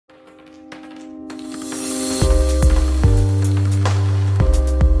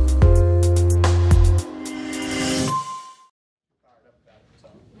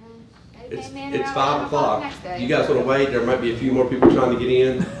It's 5 o'clock. You guys want to wait? There might be a few more people trying to get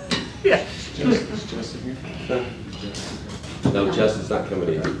in. Yeah. Is Justin here? No, Justin's not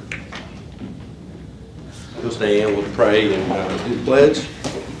coming in. We'll stay in, we'll pray, and do the pledge.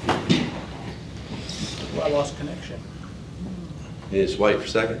 Well, I lost connection. You just wait for a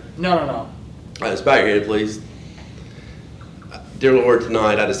second. No. Let's bow your head, please. Dear Lord,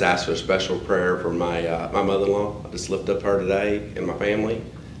 tonight I just ask for a special prayer for my mother-in-law. I just lift up her today and my family.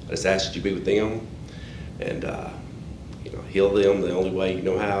 I just ask that you be with them and heal them the only way you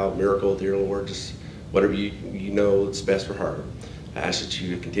know how. Miracle, dear Lord, just whatever you know that's best for her. I ask that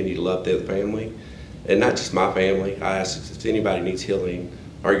you continue to love the other family, and not just my family. I ask if anybody needs healing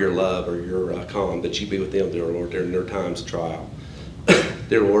or your love or your calm, that you be with them, dear Lord, during their times of trial.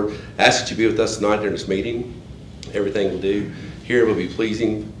 Dear Lord, I ask that you be with us tonight during this meeting. Everything we'll do here will be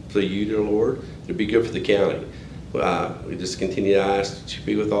pleasing to you, dear Lord. It'll be good for the county. We just continue to ask that you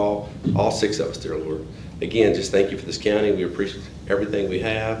be with all 6 of us, dear Lord. Again, just thank you for this county. We appreciate everything we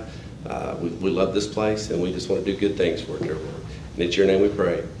have. We love this place, and we just want to do good things for it, dear Lord. And it's your name we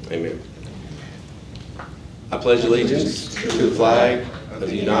pray. Amen. I pledge allegiance to the flag of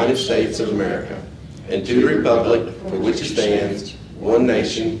the United States of America and to the republic for which it stands, one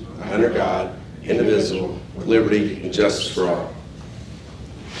nation, under God, indivisible, with liberty and justice for all.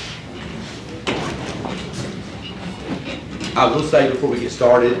 I will say before we get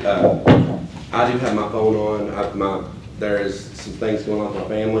started, I do have my phone on. There is some things going on with my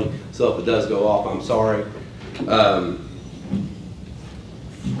family, so if it does go off, I'm sorry.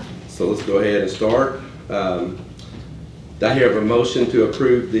 So let's go ahead and start. Do I hear a motion to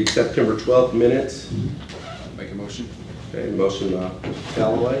approve the September 12th minutes? Make a motion. Okay, motion by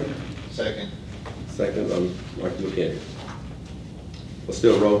Callaway. Second. Second by Michael McKinney. Let's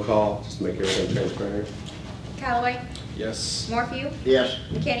do a roll call, just to make everything transparent. Callaway? Yes. Morphew? Yes.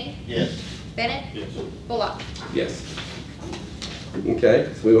 McKinney? Yes. Bennett? Yes. Bullock? Yes. Okay,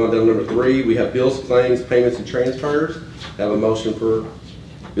 so we move on to number 3. We have bills, claims, payments, and transfers. Have a motion for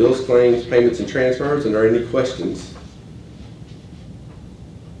bills, claims, payments, and transfers. And are there any questions?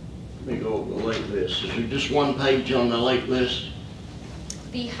 Let me go over the late list. Is there just one page on the late list?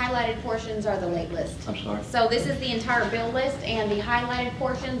 The highlighted portions are the late list. I'm sorry? So this is the entire bill list, and the highlighted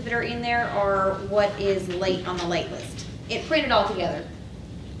portions that are in there are what is late on the late list. It printed all together.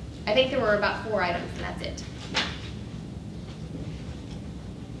 I think there were about 4 items, and that's it.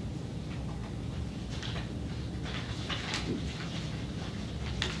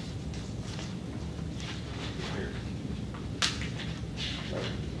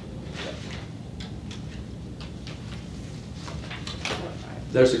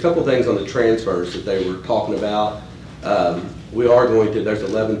 There's a couple things on the transfers that they were talking about. We are going to, there's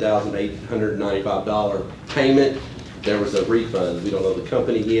 $11,895 payment. There was a refund. We don't know the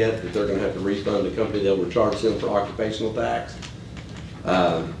company yet, but they're going to have to refund the company. They'll charge them for occupational tax.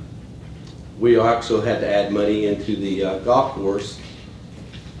 We also had to add money into the golf course,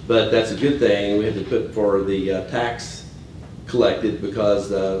 but that's a good thing. We had to put for the tax collected because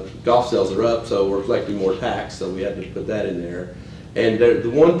golf sales are up, so we're collecting more tax, so we had to put that in there. And the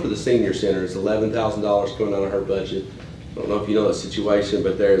one for the senior center is $11,000 coming out of her budget. I don't know if you know the situation,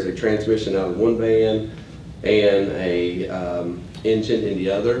 but there's a transmission out of one van and a engine in the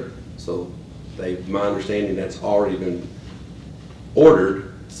other. So my understanding, that's already been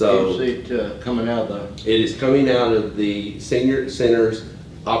ordered. So Is it coming out of the? it is coming out of the senior center's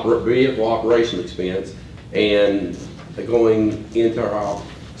vehicle operation expense and going into our,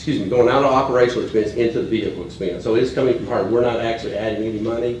 going out of operational expense into the vehicle expense. So it's coming from her. We're not actually adding any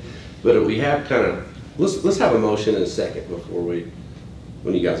money, but we have kind of, let's have a motion in a second before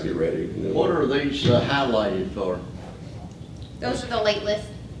when you guys get ready. What are these highlighted for? Those are the late lists.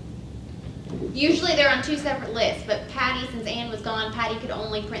 Usually they're on 2 separate lists, but Patty, since Ann was gone, Patty could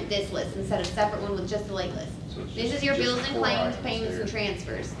only print this list instead of a separate one with just the late list. So it's This is your just bills and 4 claims, items payments, there. and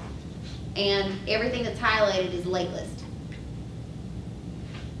transfers. And everything that's highlighted is late list.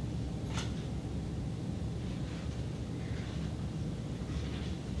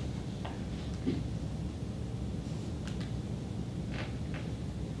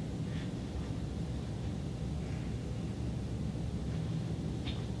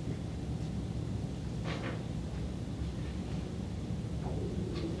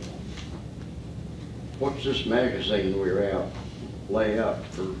 What's this magazine we're lay out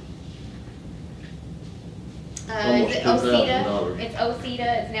for? Almost Is it OCEDA? $2,000. It's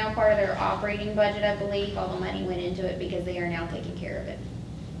OCEDA. It's now part of their operating budget, I believe. All the money went into it because they are now taking care of it.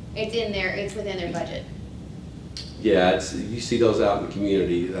 It's in there. It's within their budget. Yeah, you see those out in the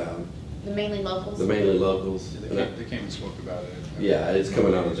community, The mainly locals. the mainly locals. They came and spoke about it. Yeah, it's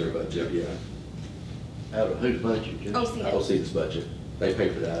coming out of their budget, yeah. Out of whose budget? Judge? Oh, see I don't see this budget. They pay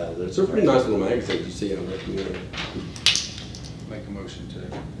for that out of there. It's a pretty nice little magazine you see on there. Make a motion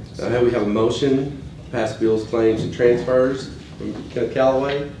to. We have a motion, pass bills, claims, and transfers from Kenneth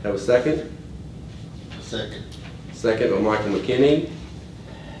Callaway. Have a second? Second. Second by Michael McKinney.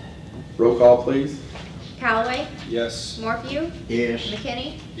 Roll call, please. Callaway, Yes. Morphew, Yes.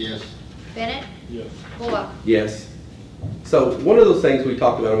 McKinney, Yes. Bennett, Yes. Bullock. Yes. So one of those things we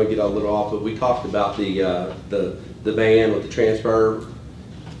talked about, I'm gonna get a little off, but we talked about the van with the transfer.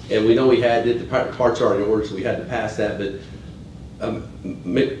 And we know we had it, the parts are in order, so we had to pass that, but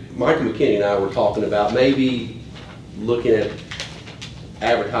Michael McKinney and I were talking about maybe looking at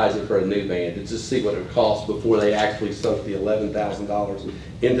advertising for a new van to just see what it costs before they actually sunk the $11,000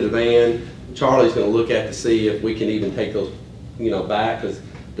 into the van. Charlie's gonna look at to see if we can even take those, back, because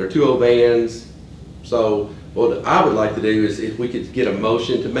they're 2 old vans. So what I would like to do is if we could get a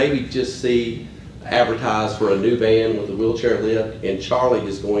motion to maybe just see advertise for a new van with a wheelchair lift, and Charlie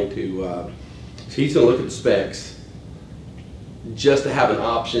is going to, he's gonna look at the specs, just to have an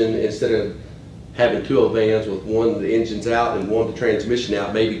option instead of having 2 old vans with one the engine's out and one the transmission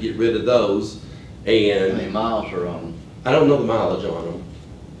out, maybe get rid of those. How many And miles are on them? I don't know the mileage on them,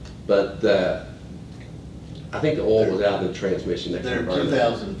 but I think the oil was out in the transmission. that They're converted.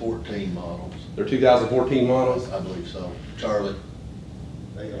 2014 models, They're 2014 models? I believe so. Charlie?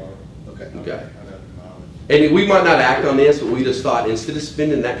 They are. Okay. Okay. And we might not act on this, but we just thought, instead of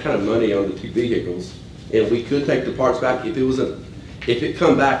spending that kind of money on the 2 vehicles, and we could take the parts back, if it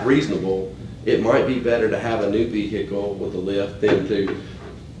come back reasonable, it might be better to have a new vehicle with a lift than to,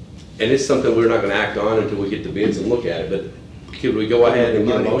 and it's something we're not gonna act on until we get the bids and look at it, but could we go ahead and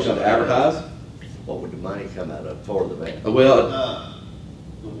get a motion to advertise? What would the money come out of for the van? Well,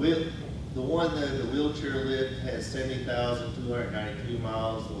 The one that the wheelchair lift has 70,292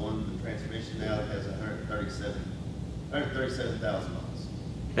 miles. The one with the transmission now has 137,000 miles.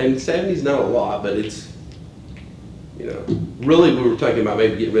 and 70's not a lot, but it's, really we were talking about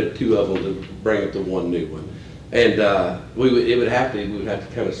maybe getting rid of 2 of them to bring up to 1 new one. And we would have to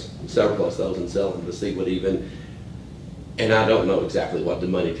kind of surplus those and sell them to see what even, and I don't know exactly what the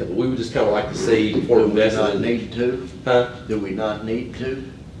money, but we would just kind of like to see before Do we we invest not in it. need to? Huh? Do we not need to?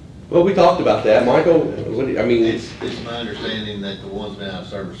 Well, we talked about that. Michael, what do you, I mean, It's my understanding that the one's been out of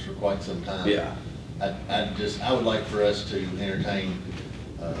service for quite some time. yeah. I would like for us to entertain,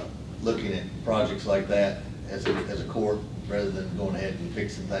 looking at projects like that as a court, rather than going ahead and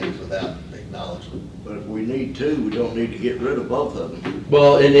fixing things without acknowledgement. But if we need to, we don't need to get rid of both of them.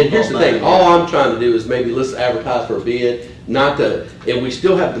 Well, and here's the thing, all I'm trying to do is maybe let's advertise for a bid, not to, and we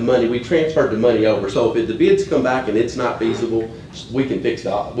still have the money, we transferred the money over, so if the bids come back and it's not feasible, we can fix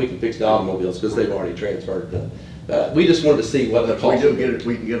the automobiles, because they've already transferred we just wanted to see what the If we cost. do get it,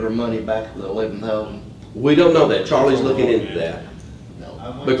 we can get our money back for the 11,000. We don't know that, Charlie's looking into that,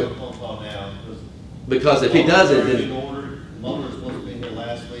 I'm on Because- the phone call now. because if he doesn't, then, The motor was supposed to be here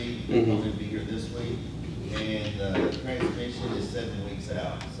last week, Mhm. it's going to be here this week, and the transmission is 7 weeks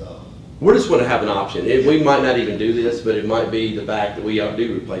out, so. we're just gonna have an option. We might not even do this, but it might be the fact that we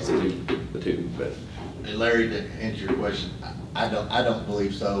do replace the two, but. And Larry, to answer your question, I don't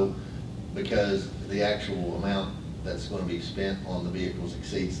believe so, because the actual amount that's gonna be spent on the vehicles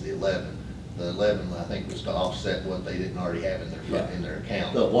exceeds the 11. The 11, I think, was to offset what they didn't already have in their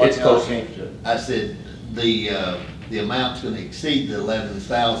account. The what It's close. came to? I said, the amount's gonna exceed the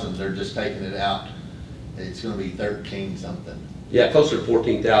 11,000, they're just taking it out. It's gonna be 13 something. Yeah, closer to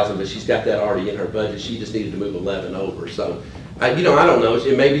 14,000, but she's got that already in her budget. She just needed to move 11 over. So, I don't know.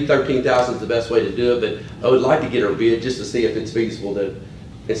 It may be 13,000 is the best way to do it, but I would like to get her bid just to see if it's feasible to,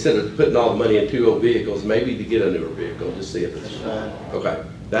 instead of putting all the money in 2 old vehicles, maybe to get a newer vehicle, just see if it's. Okay.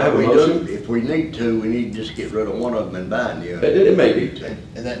 Do I have a We motion? do, if we need to, we need to just get rid of one of them and buy new. It may be.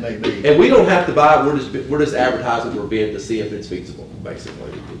 And that may be. And we don't have to buy it. We're just advertising for a bid to see if it's feasible,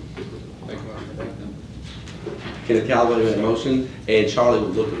 basically. Make a motion. Kenneth Callaway made a motion, and Charlie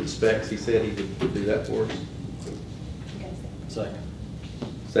would look at the specs. He said he could do that for us. Second.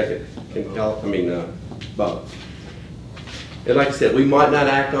 Second, Bob. And like I said, we might not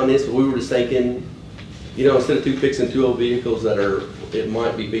act on this, but we were just thinking, instead of fixing 2 old vehicles it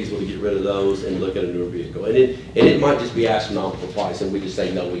might be feasible to get rid of those and look at a newer vehicle. And it might just be astronomical price, and we just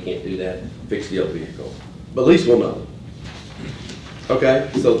say, no, we can't do that, fix the old vehicle. But at least we'll know. Okay,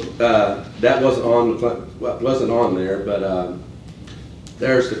 so, that wasn't on there, but,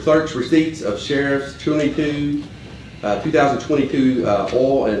 there's the clerk's receipts of sheriff's 2022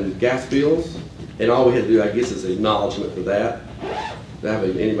 oil and gas bills, and all we had to do, I guess, is acknowledgement for that.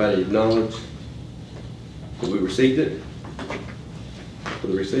 Anybody acknowledge that we received it for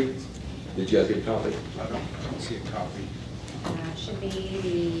the receipts? Did you guys get a copy? I don't see a copy. Should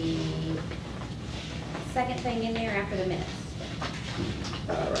be the second thing in there after the minutes.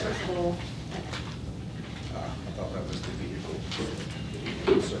 First little- I thought that was the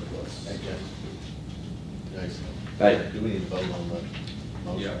vehicle surplus. Hey, Jason, Hey. do we need to vote on the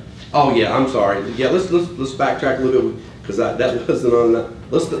motion? Yeah. Oh, yeah, I'm sorry. Yeah, let's backtrack a little bit, because that wasn't on the,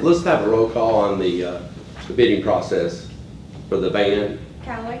 let's have a roll call on the bidding process for the van.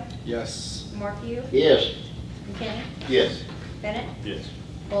 Callaway, Yes. Markey, Yes. McKinney, Yes. Bennett, Yes.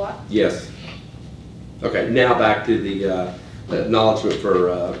 Bullock. Yes. Okay, now back to the acknowledgement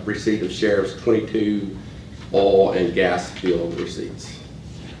for receipt of sheriff's 22 oil and gas bill receipts.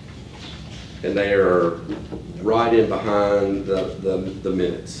 And they are right in behind the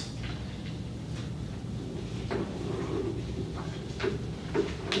minutes.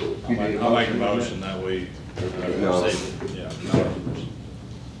 I'll make a motion that we No. receive it. Yeah. no.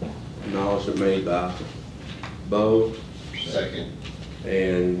 Acknowledgement made by Bo Second.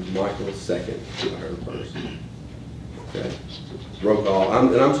 and Michael second. I heard first. Okay. Roll call.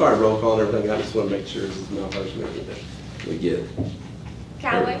 I'm sorry, roll call and everything. I just want to make sure this is not motion that we get.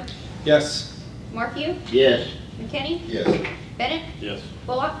 Callaway, Yes. Markey, Yes. McKinney, Yes. Bennett, Yes.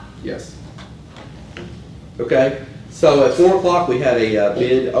 Bullock. Yes. Okay, so at 4 o'clock, we had a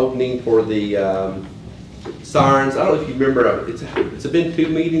bid opening for the sirens. I don't know if you remember, it's been 2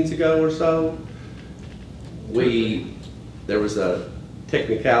 meetings ago or so. There was a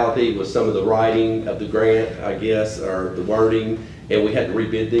technicality with some of the writing of the grant, I guess, or the wording, and we had to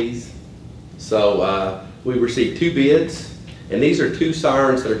rebid these. So we received 2 bids, and these are 2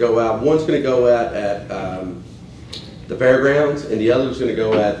 sirens that are go out. One's gonna go out at the fairgrounds, and the other's gonna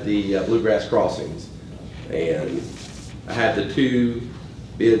go at the Bluegrass Crossings. And I have the 2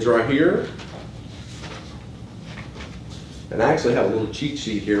 bids right here. And I actually have a little cheat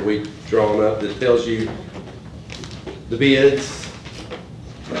sheet here we've drawn up that tells you the bids,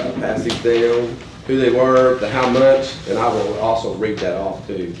 pass these down, who they were, the how much, and I will also read that off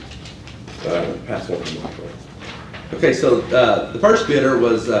too. Pass one to Michael. Okay, so the first bidder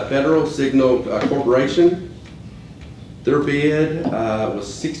was Federal Signal Corporation. Their bid was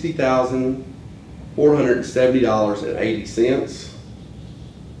 $60,470.80.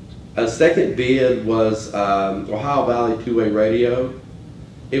 A second bid was Ohio Valley Two-Way Radio.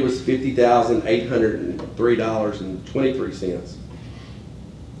 It was $50,803.23.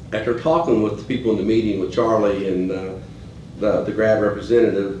 After talking with the people in the meeting with Charlie and the grad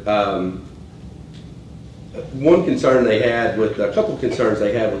representative, one concern they had with, a couple concerns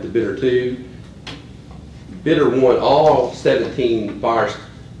they had with the bidder 2. Bidder 1, all 17 fire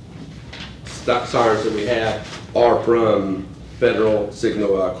stock sirens that we have are from Federal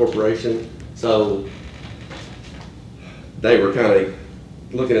Signal Corporation. So they were kind of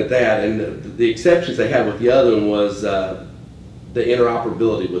looking at that, and the exceptions they had with the other one was the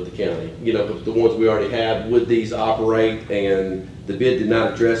interoperability with the county. You know, the ones we already have, would these operate? And the bid did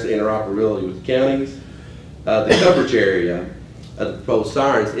not address the interoperability with the counties. The coverage area of the proposed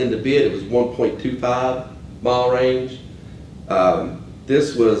sirens in the bid, it was 1.25 mile range.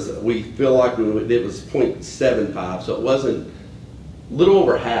 This was, we feel like it was 0.75, so it wasn't, a little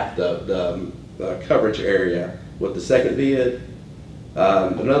over half the coverage area with the second bid.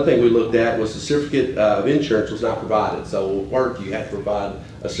 Another thing we looked at was the certificate of insurance was not provided. So at work, you had to provide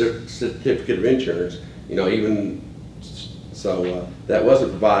a certificate of insurance, you know, even, so that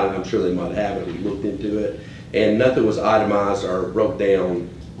wasn't provided. I'm sure they might have it. We looked into it. And nothing was itemized or wrote down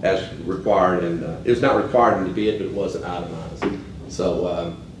as required. And it was not required in the bid, but it wasn't itemized.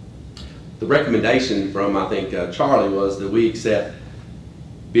 So the recommendation from, I think, Charlie was that we accept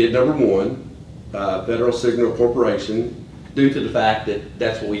bid number 1, Federal Signal Corporation, due to the fact that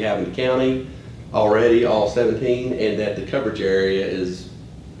that's what we have in the county already, all 17, and that the coverage area is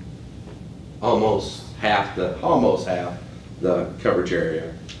almost half the coverage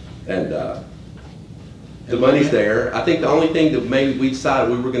area. And the money's there. I think the only thing that maybe we decided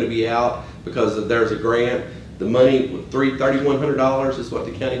we were going to be out because there's a grant. The money, $3,100 is what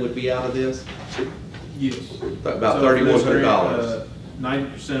the county would be out of this? Yes. About $3,100.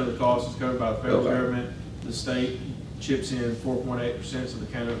 90% of the cost is covered by the federal Okay. government. The state chips in 4.8%, so the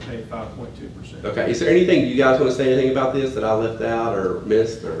county would pay 5.2%. Okay, is there anything, you guys want to say anything about this that I left out or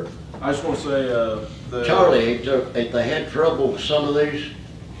missed, or? I just want to say, Charlie, if they had trouble with some of these,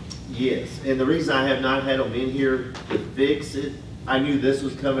 Yes, and the reason I have not had them in here to fix it, I knew this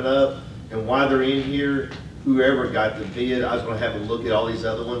was coming up, and why they're in here, whoever got the bid, I was gonna have a look at all these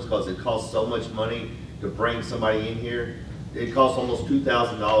other ones, cause it costs so much money to bring somebody in here. It costs almost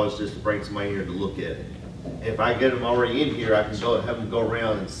 $2,000 just to bring somebody in here to look at it. If I get them already in here, I can go, have them go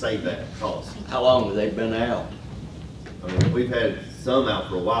around and save that cost. How long have they been out? I mean, we've had some out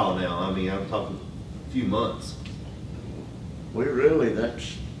for a while now. I mean, I'm talking a few months. We really,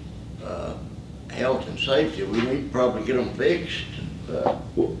 that's, health and safety, we need to probably get them fixed.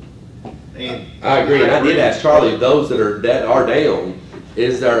 And I agree, and I did ask Charlie, those that are down,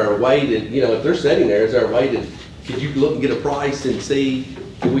 is there a way to, you know, if they're sitting there, is there a way to, could you look and get a price and see,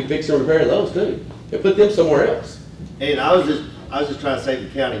 can we fix and repair those too? And put them somewhere else? And I was just trying to save the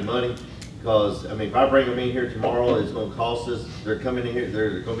county money, because, I mean, if I bring them in here tomorrow, it's gonna cost us, they're coming in here,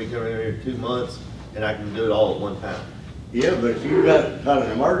 they're gonna be coming in here 2 months, and I can do it all at one time. Yeah, but if you've got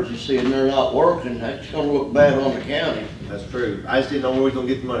an emergency and they're not working, that's gonna look bad on the county. That's true. I just didn't know where we was gonna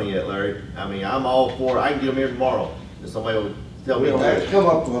get the money yet, Larry. I mean, I'm all for it. I can get them here tomorrow, if somebody will tell We me. don't have to come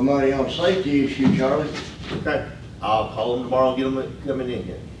up with money on a safety issue, Charlie. Okay, I'll call them tomorrow and get them coming in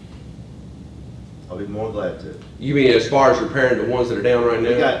here. I'll be more than glad to. You mean as far as repairing the ones that are down right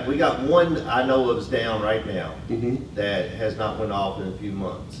now? We got one I know of is down right now Mm-hmm, that has not went off in a few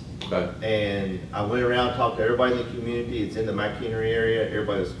months. okay. And I went around, talked to everybody in the community. It's in the McHenry area.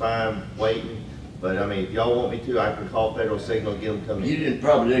 Everybody was fine, waiting. But I mean, if y'all want me to, I can call Federal Signal, get them coming in.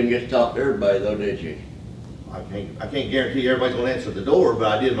 Probably didn't get to talk to everybody though, did you? I can't guarantee everybody's gonna answer the door,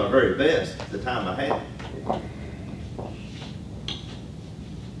 but I did my very best the time I had.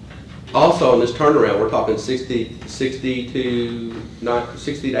 Also, in this turnaround, we're talking 60 to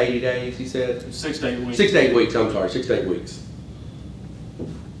 80 days, he said? 6 to 8 weeks. 6 to 8 weeks, I'm sorry, 6 to 8 weeks.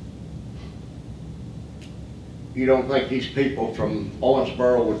 You don't think these people from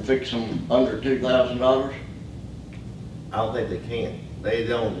Owensboro would fix them under $2,000? I don't think they can. They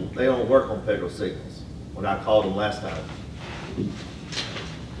don't work on Federal Signals when I called them last time.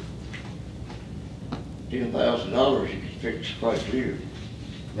 $10,000 you could fix quite a few.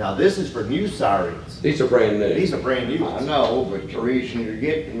 Now, this is for new sirens. These are brand new. These are brand new I ones. know, but the reason you're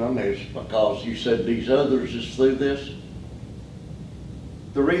getting them is because you said these others is through this?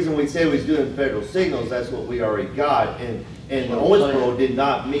 The reason we said we was doing Federal Signals, that's what we already got, and That's what I'm Owensboro did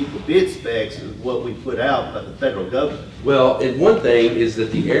not meet the bid specs of what we put out by the federal government. Well, and one thing is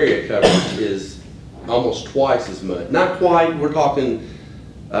that the area coverage is almost twice as much. Not quite, we're talking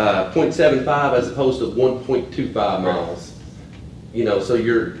 0.75 as opposed to 1.25 miles. You know, so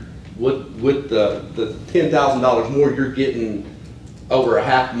you're, with the $10,000 more, you're getting over a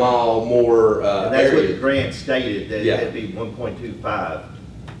half mile more And that's what the area. grant stated, that Yeah. it had to be 1.25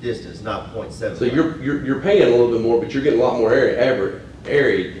 distance, not 0.75. So you're paying a little bit more, but you're getting a lot more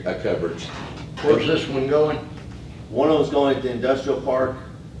area coverage. Where's this one going? One of them's going to the industrial park,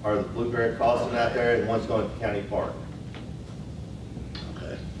 or the Blueberry Crossing out there, and one's going to County Park.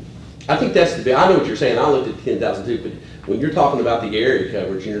 Okay. I think that's the big, I know what you're saying, I looked at 10,000 too, but when you're talking about the area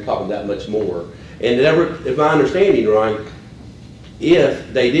coverage and you're talking that much more, and if my understanding right,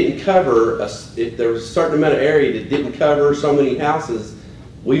 if they didn't cover, if there was a certain amount of area that didn't cover so many houses,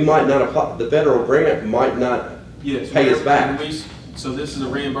 we might not apply, the federal grant might not Yes. pay us back. So this is a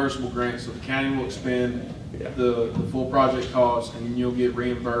reimbursable grant, so the county will expend Yeah. the full project cost, and then you'll get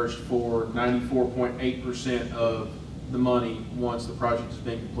reimbursed for 94.8% of the money once the project has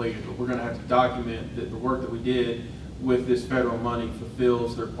been completed. But we're gonna have to document that the work that we did with this federal money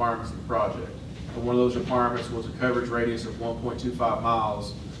fulfills the requirements of the project. And one of those requirements was a coverage radius of 1.25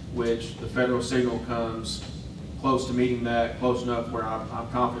 miles, which the Federal Signal comes close to meeting that, close enough where I'm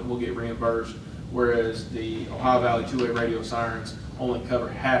confident we'll get reimbursed, whereas the Ohio Valley two-way radio sirens only cover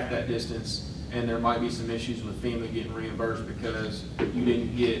half that distance, and there might be some issues with FEMA getting reimbursed because you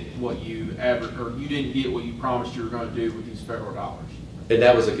didn't get what you promised you were going to do with these federal dollars. And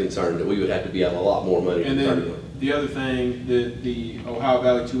that was a concern, that we would have to be out a lot more money. And then the other thing, the Ohio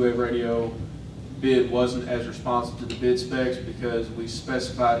Valley two-way radio bid wasn't as responsive to the bid specs because we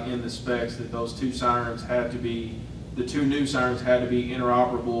specified in the specs that those two sirens had to be, the two new sirens had to be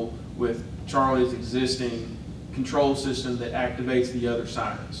interoperable with Charlie's existing control system that activates the other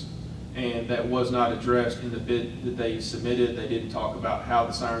sirens. And that was not addressed in the bid that they submitted. They didn't talk about how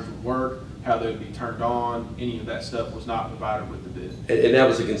the sirens would work, how they would be turned on. Any of that stuff was not provided with the bid. And that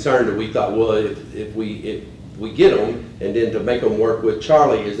was a concern that we thought, well, if we get them, and then to make them work with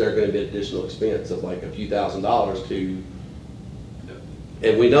Charlie, is there going to be additional expense of like a few $1,000s to,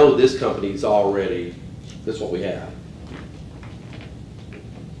 and we know this company's already, that's what we have.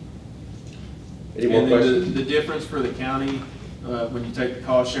 Any more And then questions? the difference for the county, when you take the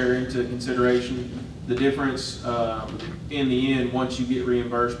cost share into consideration, the difference in the end, once you get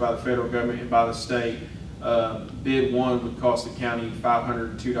reimbursed by the federal government and by the state, bid one would cost the county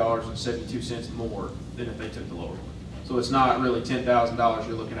 $502.72 more than if they took the lower one. So it's not really $10,000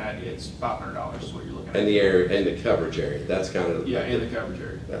 you're looking at, it's $500 is what you're looking at. And the area, and the coverage area, that's kind of. Yeah, in the coverage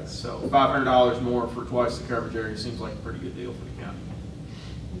area. That's- So $500 more for twice the coverage area seems like a pretty good deal for the county.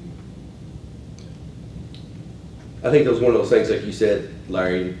 I think that was one of those things, like you said,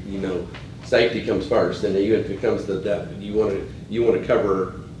 Larry, you know, safety comes first, and even if it comes to that, you want to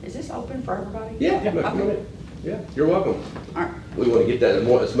cover. Is this open for everybody? Yeah, come on Okay. in. Yeah, you're welcome. All right. We want to get that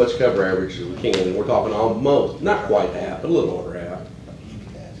as much cover average as we can, and we're talking almost, not quite half, but a little over half.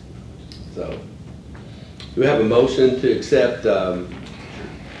 So, do we have a motion to accept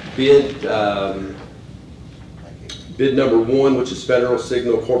bid number 1, which is Federal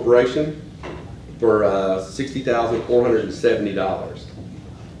Signal Corporation, for $60,470.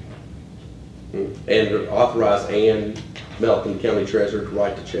 And authorize Ann Melton, County Treasurer, to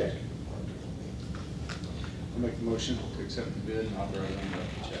write the check. I'll make the motion to accept the bid and authorize them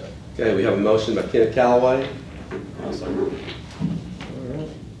to check. Okay, we have a motion by Kenneth Callaway.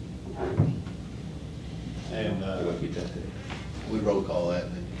 And, I'm gonna get that there. We roll call that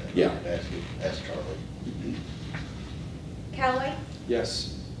and then Yeah. ask Charlie. Callaway,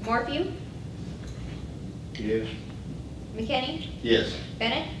 Yes. Morphew, Yes. McKinney, Yes.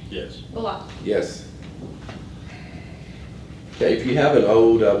 Bennett, yes. Bullock. Yes. Okay, if you have an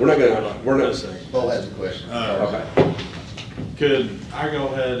old, we're not, Bo has a question. okay. Could I go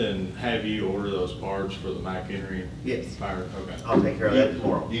ahead and have you order those parts for the McHenry? Yes. Fire, okay. I'll take care of that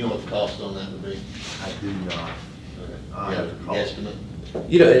tomorrow. Do you know what the cost on that would be? I do not. I You have have to an call. estimate?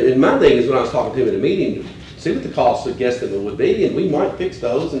 You know, and my thing is when I was talking to him in a meeting, see what the cost of guesstimate would be, and we might fix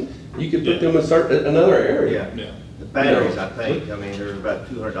those, and you could put them in another area. Yeah. Yeah. The batteries, I think, I mean, they're about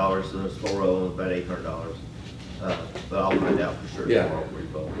 $200, so there's 4 of them, about $800. But I'll find out for sure Yeah. tomorrow for you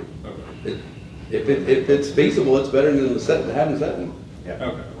both. Okay. If it's feasible, it's better than having something. Yeah.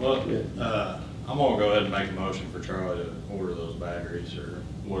 Okay, well, Yeah. I'm gonna go ahead and make a motion for Charlie to order those batteries or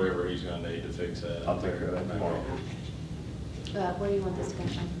whatever he's gonna need to fix that. I'll take care of that tomorrow. Where do you want this to come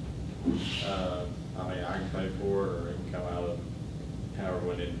from? I mean, I can pay for it, or it can come out of however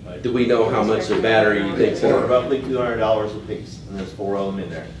we need to pay. Do we know how much the battery you think's in They're it? roughly $200 a piece, and there's 4 of them in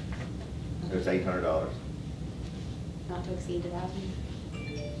there. There's $800. Not to exceed 1,000.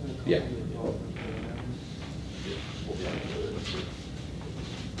 Yeah.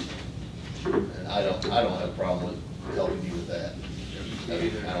 And I don't have a problem with helping you with that. I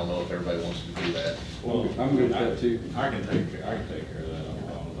mean, I don't know if everybody wants to do that. Well, I'm good with that too. I can take care of that, no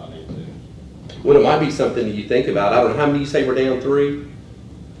problem, if I need to. Well, it might be something that you think about. I don't know, how many you say we're down 3?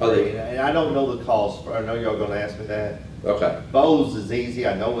 Are they, And I don't know the cost, I know y'all gonna ask me that. okay. Bose is easy,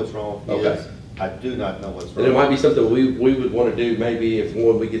 I know what's wrong with Okay. his. I do not know what's And it might wrong. be something we would want to do maybe if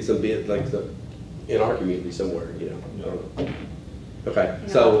we get some bids like in our community somewhere, you know. I don't know. Okay,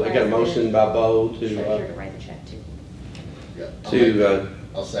 so I got a motion by Bo Treasurer to write the check too. Yeah,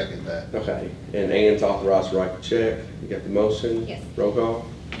 I'll second that. okay, and Ann's authorized to write the check. You got the motion? Yes. Roll call?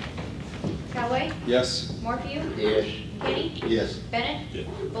 Callaway, Yes. Morphew, Yes. McKinney, Yes. Bennett, Yeah.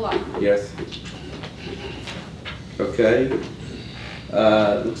 Bullock. Yes. Okay.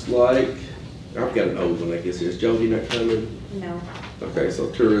 Looks like, I've got an old one, I guess. Is Jody not coming? No. Okay, so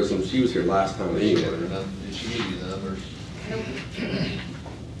tourism, she was here last time Did she anyway. give you the numbers? Nope.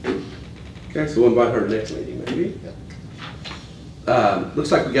 Okay, so we'll invite her next meeting, maybe.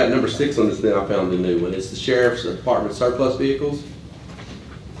 Looks like we got number 6 on this, then I found the new one. It's the Sheriff's Department surplus vehicles.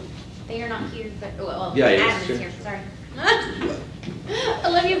 They are not here, but, well, Yeah, yeah, Adam's sure. here, sorry.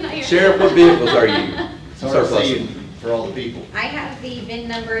 Olivia's not here. Sheriff, what vehicles are you It's hard to see surplusing? for all the people. I have the VIN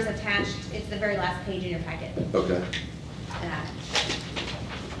numbers attached, it's the very last page in your packet. Okay. Uh,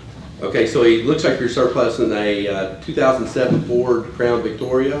 Okay, so it looks like you're surplusing a 2007 Ford Crown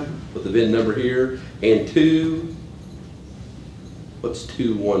Victoria with the VIN number here, and what's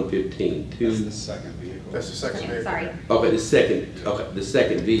 115? That's the second vehicle. That's the second vehicle. Sorry. Okay, the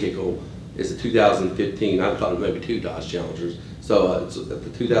second vehicle is a 2015, I thought it was maybe 2 Dodge Challengers. So it's the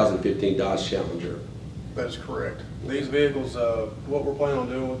 2015 Dodge Challenger. That is correct. These vehicles, what we're planning on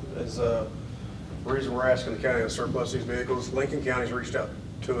doing is, the reason we're asking the county to surplus these vehicles, Lincoln County's reached out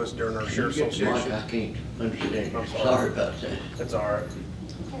to us during our sheriff's You get the mic, association. I can't understand. I'm sorry. Sorry about that. That's all right.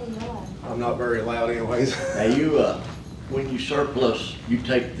 I'm not very loud anyways. Now you, when you surplus, you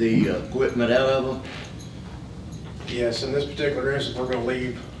take the equipment out of them? Yes, in this particular instance, we're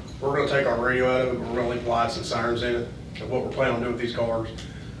gonna take our radio out of it, we're gonna leave lights and sirens in it. And what we're planning on doing with these cars,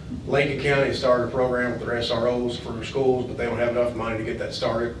 Lincoln County has started a program with their SROs for their schools, but they don't have enough money to get that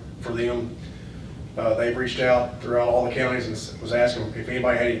started for them. They've reached out throughout all the counties and was asking if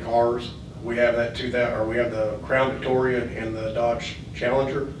anybody had any cars. We have we have the Crown Victoria and the Dodge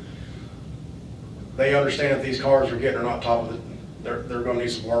Challenger. they understand that these cars are getting are not top of the, they're gonna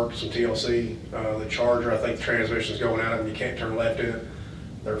need some work, some TLC. The Charger, I think the transmission's going out of it, you can't turn left in it.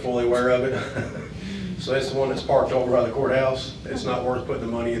 They're fully aware of it. So it's the one that's parked over by the courthouse. It's not worth putting the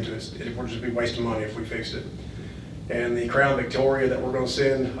money into it. It would just be wasting money if we fixed it. And the Crown Victoria that we're gonna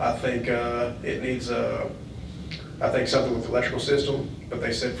send, I think it needs I think something with the electrical system, but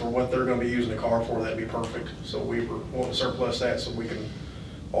they said for what they're gonna be using the car for, that'd be perfect. So we were wanting to surplus that so we can,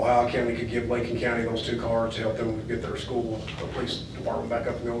 Ohio County could give Lincoln County those 2 cars to help them get their school, or police department back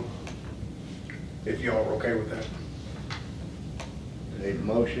up and going. If y'all are okay with that. Need a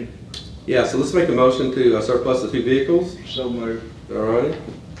motion? Yeah, so let's make a motion to surplus the 2 vehicles. So moved. All right.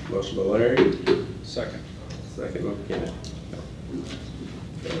 Motion by Larry, Second. second by Kenneth.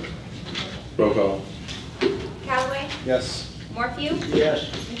 Roll call. Callaway, Yes. Morphew, Yes.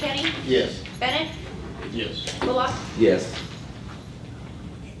 McKinney, Yes. Bennett, Yes. Bullock. Yes.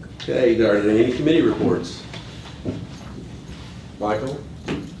 Okay, are there any committee reports? Michael?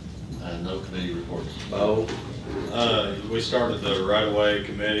 No committee reports. Bo? We started the right-of-way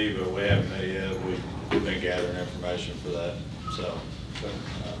committee, but we haven't met yet. We've been gathering information for that, so,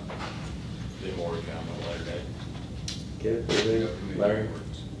 be more to come at a later date. Kenneth, anything? Larry?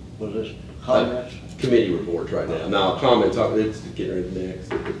 Was this comments? Committee reports right now. Now, comments, it's getting ready to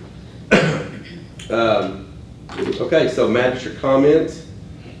next. Okay, so magistrate comments.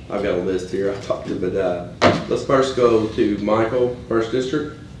 I've got a list here I talked to, but let's first go to Michael, First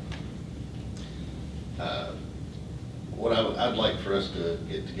District. What I'd like for us to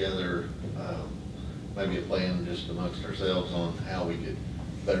get together, maybe a plan just amongst ourselves on how we could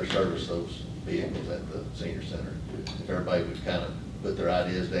better service those vehicles at the senior center. If everybody would kind of put their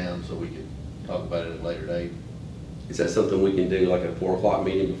ideas down so we could talk about it at a later date. Is that something we can do like a 4 o'clock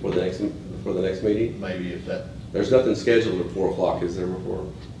meeting before the next meeting? Maybe if There's nothing scheduled at 4 o'clock, is there, before?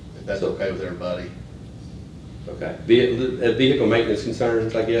 if that's okay with everybody, Okay. Vehicle maintenance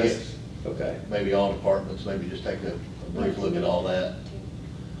concerns, I guess? Yes. Okay. maybe all departments, maybe just take a brief look at all that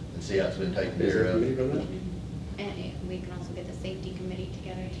and see how it's been taken Is care there a of. committee on that? And we can also get the safety committee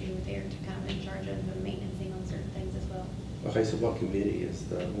together too, there to kind of in charge of the maintenance on certain things as well. Okay, so what committee is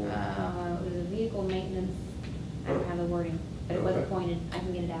the one? It was a vehicle maintenance, I don't have the wording, but it was Okay. appointed, I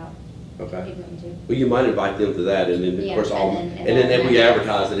can get it out. Okay. If you want me to. Well, you might invite them to that, and then, of Yeah, course, all, and and then if we magistrates.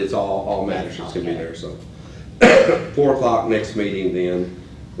 advertise it, it's all magistrates can be together. there, so. 4 o'clock next meeting, then,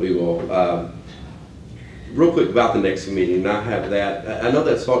 we will, real quick about the next meeting, I have that, I know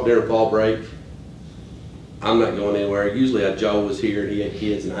that's during fall break. I'm not going anywhere. Usually Joe was here, and he had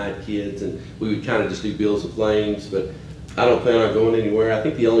kids, and I had kids, and we would kind of just do bills of flames, but I don't plan on going anywhere. I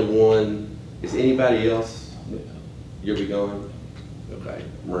think the only one, is anybody else? You'll be gone? Okay.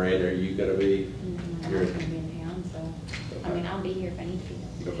 Miranda, are you gonna be? I'm You're- not gonna be in town, so, I mean, I'll be here if I need to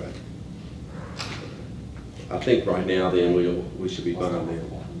be. Okay. I think right now then we should be fine then.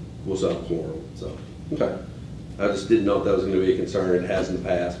 We'll set a quorum, so, okay. I just didn't know if that was gonna be a concern. It has in the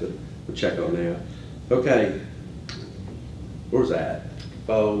past, but we'll check on that. Okay. Where's that?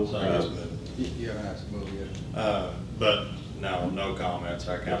 Bo? So I guess, You haven't asked to move yet. but no comments.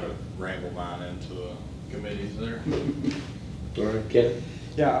 I kind of rambled mine into the committees there. All right, Ken?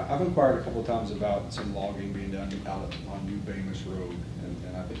 Yeah, I've inquired a couple of times about some logging being done out on New Bamus Road,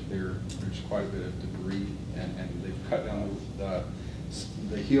 and I think there's quite a bit of debris, and they've cut down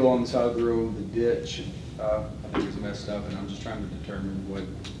the hill on the side of the road, the ditch, I think it's messed up, and I'm just trying to determine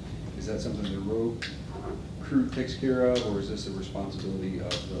is that something the road crew takes care of, or is this a responsibility of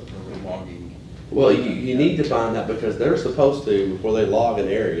the logging? Well, you need to find out, because they're supposed to, before they log an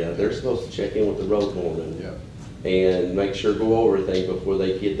area, they're supposed to check in with the road foreman. Yeah. And make sure, go over things before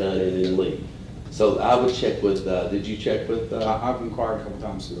they get done and then leave. So I would check with, did you check with, I've inquired a couple of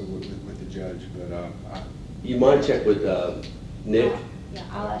times with the judge, but you might check with, Nick? Yeah,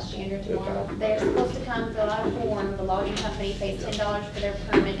 I'll ask Chandra tomorrow. Okay. They're supposed to come fill out a form, the logging company pays $10 for their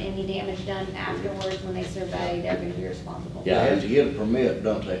permit, any damage done afterwards when they survey, they're gonna be responsible. Yeah. They have to get a permit,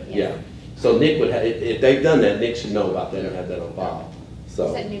 don't they? Yeah. So Nick would have, if they've done that, Nick should know about that and have that on file. Is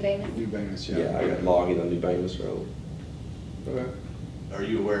So, that New Bamus? New Bamus, yeah, I got logging on New Bamus Road. Okay. Are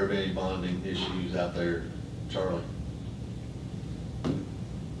you aware of any bonding issues out there, Charlie?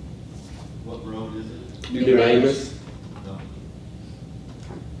 What road is it? New Bamus? No.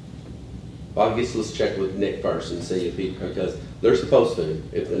 Well, I guess let's check with Nick first and see if because they're supposed to,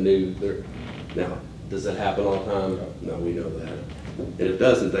 if now, does that happen all the time? No, we know that. And if it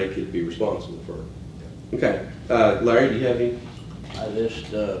doesn't, they could be responsible for it. Okay, Larry, do you have any? I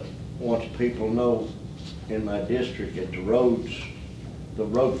just, want people to know in my district that the road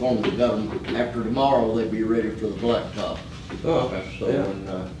foreman got them, after tomorrow, they'll be ready for the blacktop. Oh, okay. So, Yeah.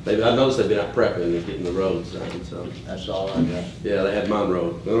 and, I noticed they've been out prepping and getting the roads done, so. that's all I got. Yeah, they had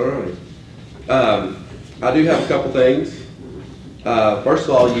Monroe. All right. I do have a couple things. First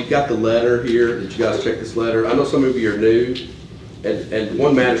of all, you've got the letter here. Did you guys check this letter? I know some of you are new, and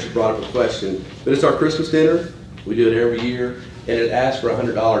one manager brought up a question, but it's our Christmas dinner. We do it every year, and it asks for a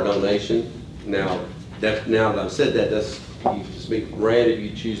 $100 donation. Now that I've said that, that's, you can speak for Brad if you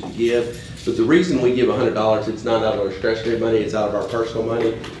choose to give. But the reason we give $100, it's not out of our discretionary money, it's out of our personal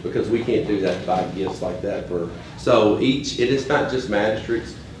money, because we can't do that, buy gifts like that for, so it is not just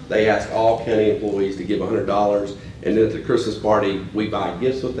magistrates. They ask all county employees to give $100, and then at the Christmas party, we buy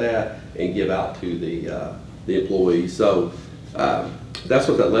gifts with that and give out to the employees. So that's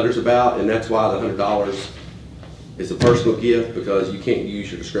what that letter's about, and that's why the $100 is a personal gift, because you can't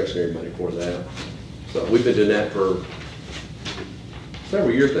use your discretionary money for that. So we've been doing that for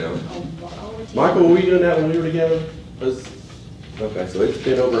several years now. Michael, were we doing that when we were together? Okay, so it's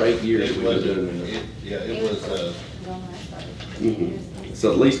been over 8 years It we've been was, doing that. yeah, it was, Mhm.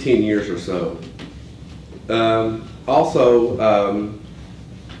 So at least 10 years or so. Also, I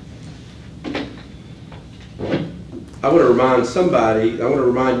want to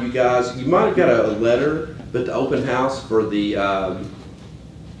remind you guys, you might have got a letter, but the open house for the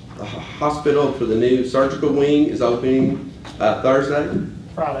hospital for the new surgical wing is opening Thursday.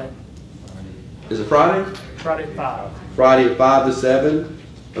 Friday, Is it Friday? Friday at 5. Friday at 5 to 7.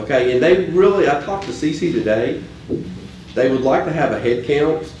 Okay, and they really, I talked to Cece today. They would like to have a head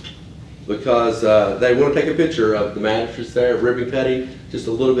count because they want to take a picture of the magistrates there, ribbon cutting, just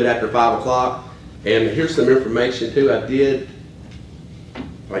a little bit after 5 o'clock. And here's some information too. I did,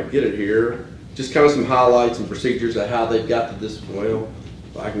 if I can get it here, just kind of some highlights and procedures of how they've got to this, well,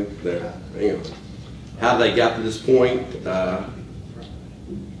 if I can, there, hang on. How they got to this point.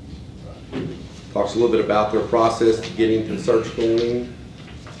 Talks a little bit about their process to getting to the surgical wing.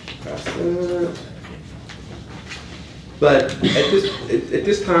 But at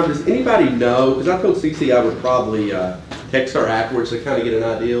this time, does anybody know, because I told Cece I would probably text her afterwards to kind of get an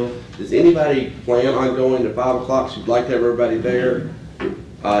idea. Does anybody plan on going to 5 o'clock? She'd like to have everybody there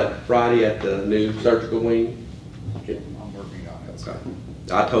Friday at the new surgical wing. Okay. I'm working on it. Okay.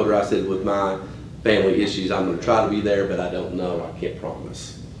 I told her, I said, with my family issues, I'm going to try to be there, but I don't know. I can't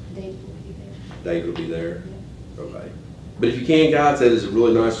promise. Dave will be there. Dave will be there. Okay. But if you can, guys, that is a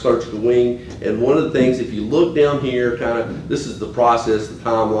really nice surgical wing. And one of the things, if you look down here, kind of, this is the process, the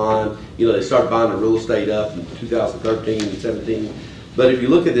timeline. You know, they started buying the real estate up in 2013 and 17. But if you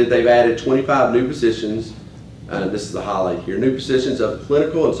look at it, they've added 25 new positions. This is the highlight here. New positions of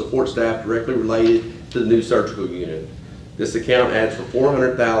clinical and support staff directly related to the new surgical unit. This account adds for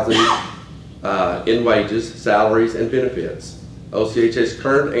 $400,000 in wages, salaries, and benefits. OCHS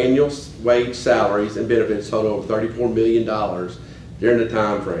current annual wage, salaries, and benefits total over $34 million during the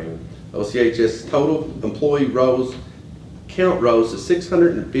time frame. OCHS total employee count rose to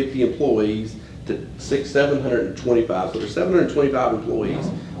 650 employees to 725. So there's 725 employees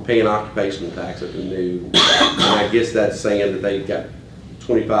paying occupational tax at the new. And I guess that's saying that they've got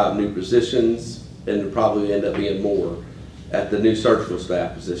 25 new positions, and there probably end up being more at the new surgical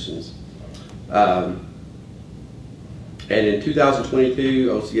staff positions. And in 2022,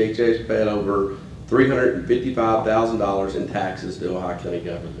 OCHS paid over $355,000 in taxes to Ohio County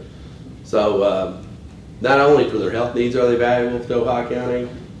government. So not only for their health needs are they valuable to Ohio County,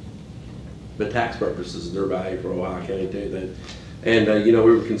 but tax purposes they're valuable for Ohio County too. And you know,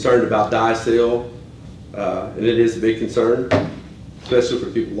 we were concerned about die sale, and it is a big concern, especially for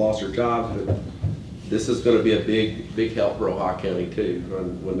people who lost their jobs. But this is going to be a big help for Ohio County too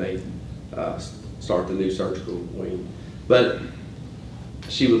when they start the new surgical wing. But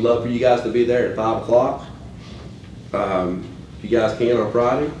she would love for you guys to be there at 5 o'clock. If you guys can on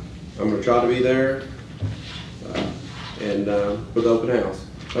Friday, I'm going to try to be there and for the open house.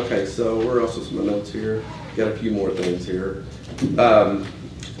 Okay, so where else is my notes here? Got a few more things here.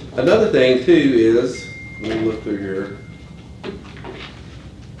 Another thing too is, let me look through here.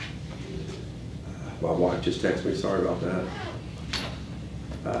 My wife just texted me, sorry about that.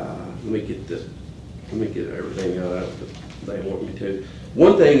 Let me get everything out that they want me to.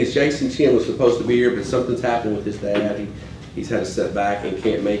 One thing is Jason Chin was supposed to be here, but something's happened with his dad. He's had a setback and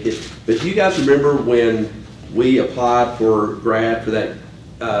can't make it. But do you guys remember when we applied for grad for that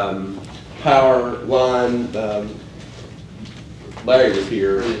power line? Larry was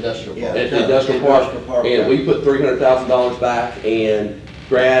here The industrial park. at the industrial park, and we put $300,000 back, and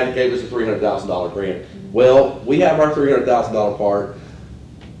grad gave us a $300,000 grant. Well, we have our $300,000 part.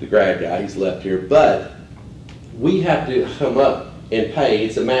 The grad guy, he's left here, but we have to come up and pay.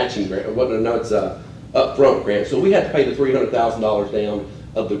 It's a matching grant. No, it's upfront grant. So we had to pay the $300,000 down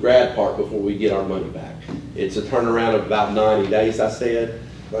of the grad part before we get our money back. It's a turnaround of about 90 days, I said.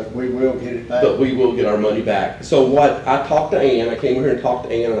 But we will get it back. But we will get our money back. So what, I talked to Ann, I came here and talked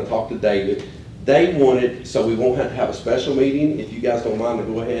to Ann, and I talked to David. They wanted, so we won't have to have a special meeting, if you guys don't mind to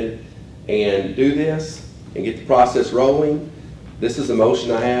go ahead and do this and get the process rolling. This is a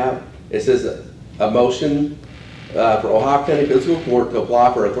motion I have. It says a motion for Ohio County Fiscal Court to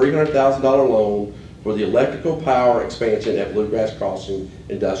apply for a $300,000 loan for the electrical power expansion at Bluegrass Crossing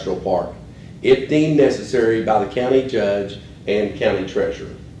Industrial Park, if deemed necessary by the county judge and county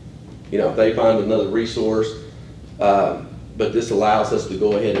treasurer. You know, if they find another resource, but this allows us to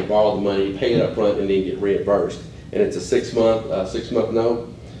go ahead and borrow the money, pay it up front, and then get reimbursed. And it's a six-month note.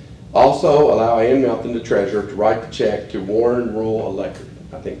 Also, allow Ann Melton, the treasurer, to write the check to Warren Rural Electric.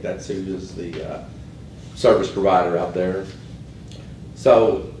 I think that's who is the service provider out there.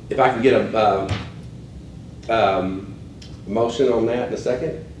 So if I can get a motion on that in a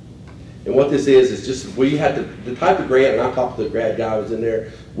second. And what this is just, we had to, the type of grant, and I talked to the grad guy who was in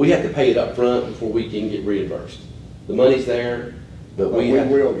there, we have to pay it up front before we can get reimbursed. The money's there, but we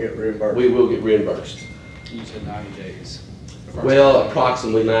will get reimbursed. We will get reimbursed. You said 90 days. Well,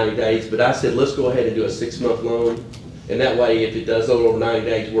 approximately 90 days, but I said, let's go ahead and do a 6-month loan. And that way, if it does go over 90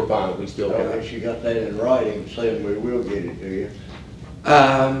 days, we're fine, we still got I it. guess you got that in writing saying we will get it, do you?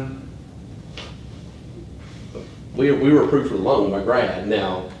 We were approved for the loan by grad.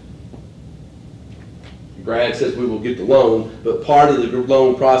 Now, grad says we will get the loan, but part of the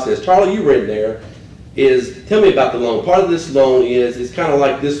loan process, Charlie, you were in there, is, tell me about the loan. Part of this loan is, it's kind of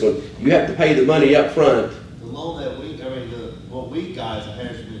like this one. You have to pay the money up front. The loan that we, what we got is a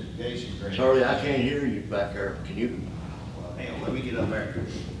hazard mitigation grant. Sorry, I can't hear you back there. Can you? Hang on, let me get up there.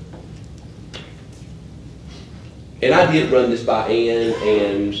 And I did run this by Ann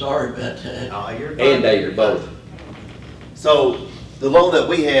and Sorry about that. You're and David, both. So the loan that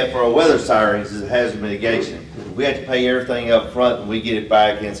we have for our weather sirens is hazard mitigation. We have to pay everything up front and we get it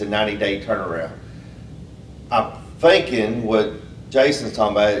back and it's a 90-day turnaround. I'm thinking what Jason's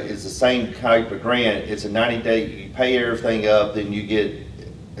talking about is the same type of grant. It's a 90-day, you pay everything up, then you get,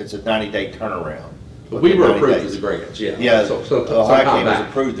 it's a 90-day turnaround. But we were 90 approved days. as a grant, yeah. Yeah, So Ohio sometime County has back.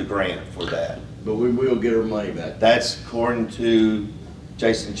 approved the grant for that. But we will get our money back. That's according to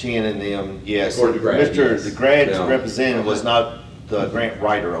Jason Chin and them, yes. According to grad, yes. The grad Now- representative was not the grant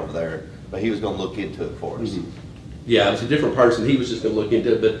writer over there, but he was gonna look into it for us. Yeah, it was a different person. He was just gonna look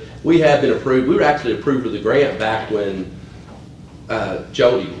into it, but we have been approved. We were actually approved for the grant back when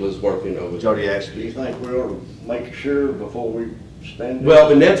Jody was working over there. Jody Do you Ashby. think we ought to make sure before we spend it?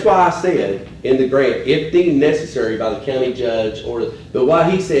 Well, and that's why I said in the grant, if deemed necessary by the county judge but why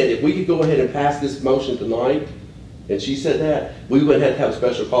he said if we could go ahead and pass this motion tonight, and she said that, we wouldn't have to have a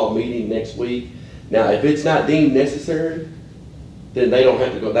special call meeting next week. Now, if it's not deemed necessary, then they don't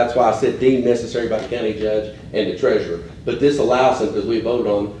have to go. That's why I said deemed necessary by the county judge and the treasurer. But this allows them, because we voted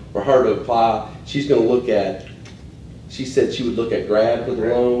on, for her to apply. She's gonna look at, she said she would look at grad for the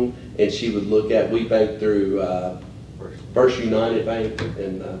loan, and she would look at, we bank through First United Bank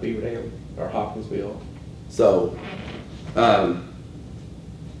in Beaver Dam, or Hopkinsville. So,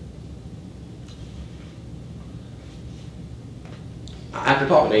 after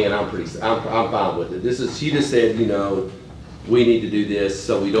talking to Ann, I'm fine with it. She just said, you know, we need to do this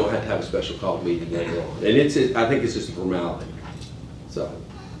so we don't have to have a special call meeting later on. And I think it's just a formality, so.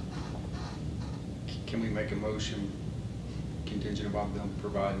 Can we make a motion contingent upon them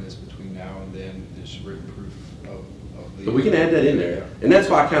providing this between now and then, this written proof of the? But we can add that in there. And that's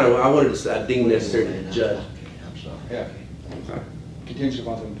why I wanted to say, deem necessary to the judge. I'm sorry. Yeah. Contingent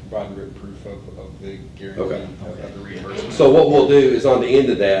upon them providing written proof of the guarantee Okay. of the reimbursement. So what we'll do is on the end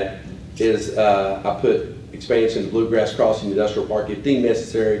of that is I put expansion of Bluegrass Crossing Industrial Park if deemed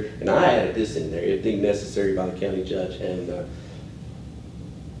necessary, and I added this in there, if deemed necessary by the county judge and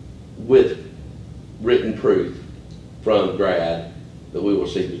with written proof from grad that we will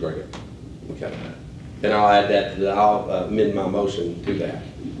receive the grant. Okay. And I'll add that, I'll amend my motion to that.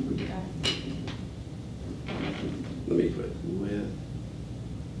 Let me put with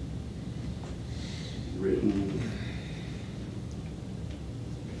written.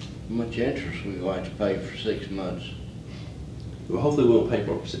 How much interest we going to pay for 6 months? Well, hopefully we won't pay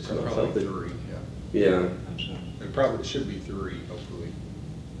for it for 6 months. Probably Hopefully- 3, yeah. Yeah. I'm sorry. It probably should be 3, hopefully.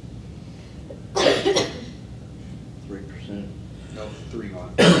 3%. No, 3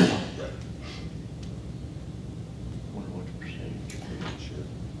 months. Wonder what the percentage. Sure.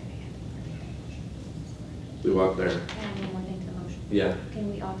 We walk there. I have one more thing to the motion. Yeah.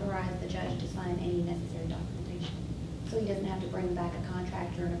 Can we authorize the judge to sign any necessary documentation? So he doesn't have to bring back a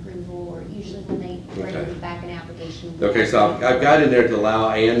contractor and approval, or usually when they bring Okay. back an application. Okay, so I've got in there to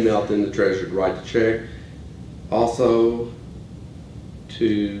allow Ann Melton, the treasurer, to write the check. Also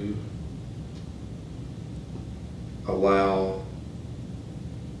to allow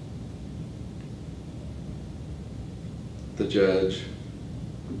the judge,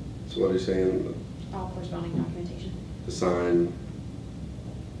 so what he's saying, All corresponding documentation. to sign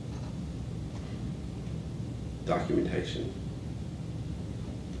documentation.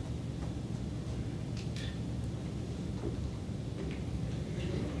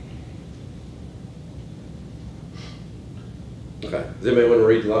 Okay, does anybody want to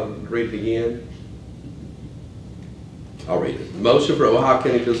read it again? I'll read it. Motion for Ohio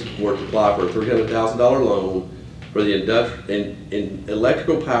County Fiscal Court to apply for a $300,000 loan for the in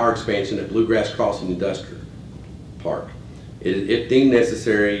electrical power expansion at Bluegrass Crossing Industrial Park. If deemed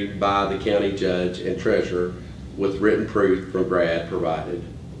necessary by the county judge and treasurer with written proof from Brad provided,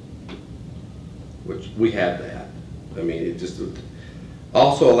 which we have that. I mean, it just,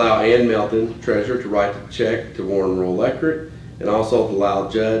 also allow Ann Melton, treasurer, to write the check to Warren Rural Electric, and also allow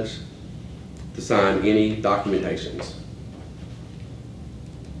judge to sign any documentations.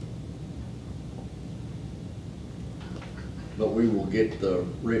 But we will get the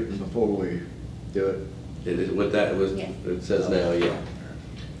written before we do it. It is what that was, Yes. it says now, yeah.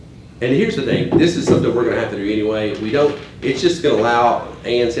 And here's the thing, this is something we're gonna have to do anyway. We don't, it's just gonna allow,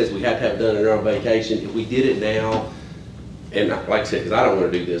 Ann says we have to have it done in our vacation. If we did it now, and like I said, because I don't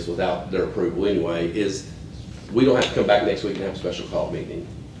wanna do this without their approval anyway, is we don't have to come back next week and have a special call meeting,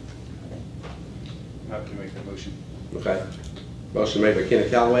 I have to make that motion. okay? Motion made by Kenneth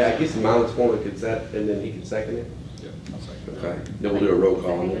Callaway. I guess in Milan's form, it could set, and then he can second it. Yep, I'll second Okay, then we'll do a roll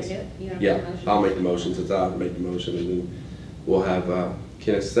call on You wanna this. do it? You wanna make Yeah, the motion? I'll make the motion since I made the motion, and then we'll have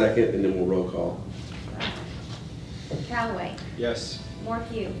Kenneth second, and then we'll roll call. Callaway, Yes.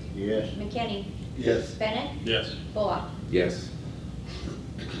 Morphew, Yes. McKinney, Yes. Bennett, Yes. Bullock. Yes.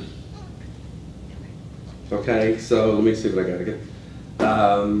 Okay, so let me see what I got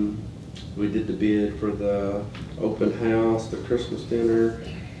again. We did the bid for the open house, the Christmas dinner.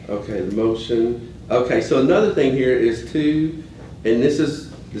 Okay, the motion. Okay, so another thing here is too, and this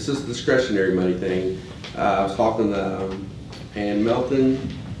is discretionary money thing. I was talking to Ann Melton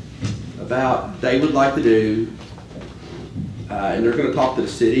about, they would like to do, and they're gonna talk to the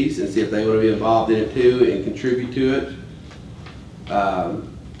cities and see if they wanna be involved in it too and contribute to it. I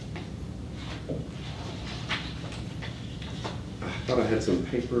thought I had some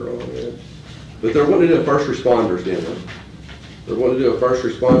paper on it, but they're wanting to do a first responders dinner. They're wanting to do a first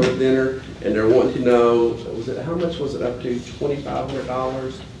responders dinner, and they're wanting to know, how much was it up to,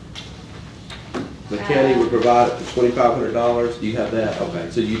 $2,500? The county would provide it for $2,500, do you have that? Okay,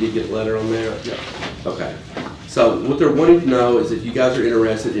 so you did get a letter on there? Yeah. Okay, so what they're wanting to know is if you guys are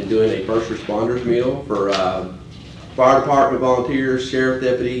interested in doing a first responders meal for fire department volunteers, sheriff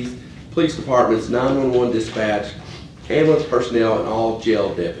deputies, police departments, 911 dispatch, ambulance personnel, and all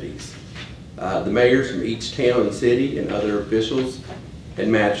jail deputies. The mayors from each town and city and other officials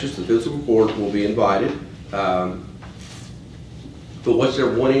and magistrates, the fiscal court will be invited. But what they're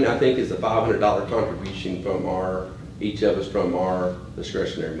wanting, I think, is a $500 contribution from each of us from our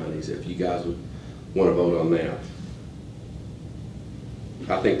discretionary monies, if you guys would want to vote on that.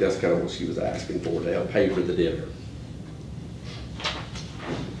 I think that's kind of what she was asking for, to help pay for the dinner.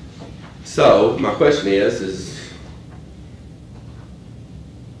 So, my question is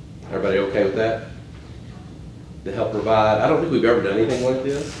everybody okay with that? To help provide, I don't think we've ever done anything like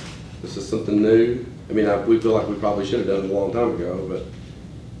this. This is something new. I mean, we feel like we probably should have done it a long time ago,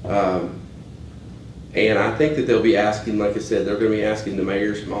 but, and I think that they'll be asking, like I said, they're gonna be asking the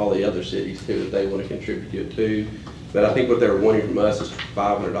mayors from all the other cities too, if they wanna contribute to it too. But I think what they're wanting from us is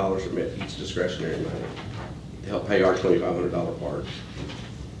 $500 from each discretionary money to help pay our $2,500 part.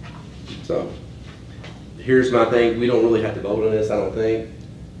 So, here's my thing, we don't really have to vote on this, I don't think.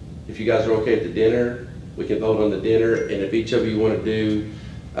 If you guys are okay at the dinner, we can vote on the dinner, and if each of you wanna do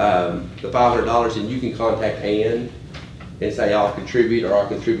the $500, and you can contact Ann and say, I'll contribute, or I'll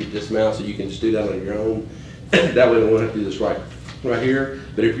contribute this amount, so you can just do that on your own. That way we won't have to do this right here.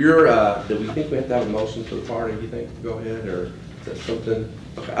 But if you're, do we think we have to have a motion for the party, do you think, to go ahead, or is that something?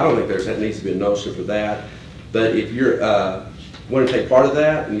 Okay, I don't think that needs to be a motion for that. But if you're, want to take part of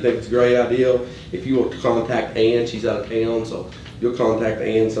that, and you think it's a great idea, if you will contact Ann, she's out of town, so you'll contact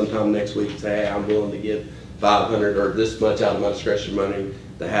Ann sometime next week and say, hey, I'm willing to give $500 or this much out of my discretion money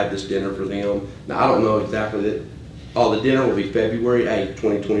to have this dinner for them. Now, I don't know exactly that, the dinner will be February 8th,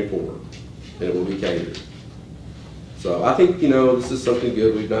 2024, and it will be catered. So I think, this is something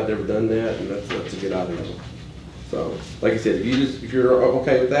good. We've not ever done that, and that's a good idea. So, like I said, if you're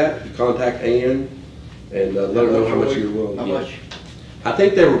okay with that, you contact Ann and let her know how much you're willing to How give. much? I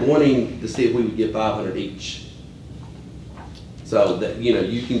think they were wanting to see if we would give 500 each. So that, you know,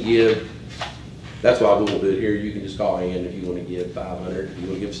 you can give, that's why we won't do it here. You can just call Ann if you want to give 500, if you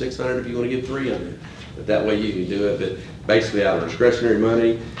want to give 600, if you want to give 300. But that way you can do it, but basically out of discretionary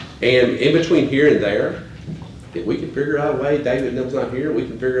money. And in between here and there, if we can figure out a way, David Nim's not here, we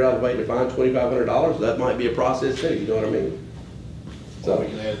can figure out a way to find $2,500, that might be a process too, you know what I mean? So So, we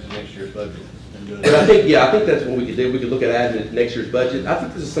can add it to next year's budget and do it. but I think, yeah, I think that's what we could do, we could look at adding it to next year's budget. I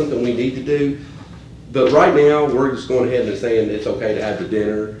think this is something we need to do, but right now, we're just going ahead and saying it's okay to have the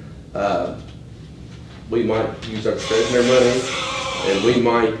dinner. We might use our discretionary money, and we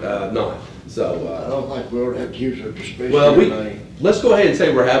might not, so. I don't think we ought to have to use our Well, discretionary money. let's go ahead and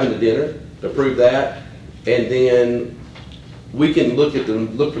say we're having the dinner, to prove that, and then we can look for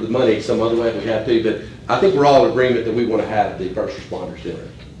the money some other way if we have to, but I think we're all in agreement that we want to have the first responders dinner.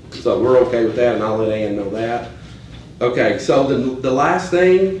 So we're okay with that, and I'll let Ann know that. Okay, so the last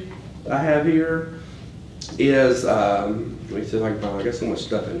thing I have here is, let me see if I can find, I got so much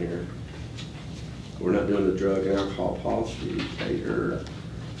stuff in here. We're not doing the drug and alcohol policy later.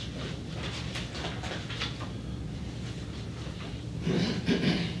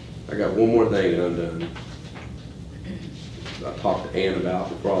 I got one more thing and I'm done. I talked to Ann about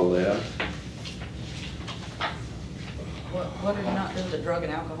before I left. What are you not doing, the drug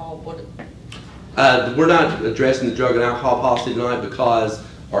and alcohol, what? We're not addressing the drug and alcohol policy tonight because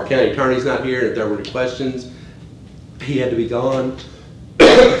our county attorney's not here, and if there were any questions, he had to be gone.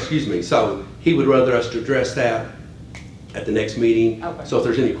 Excuse me, so he would rather us to address that at the next meeting. Okay. So if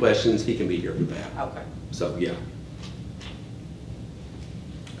there's any questions, he can be here for that. Okay. So, yeah.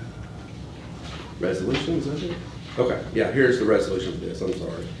 Resolutions, I think? Okay, yeah, here's the resolution for this, I'm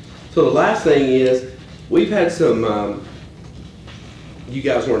sorry. So the last thing is, we've had some, you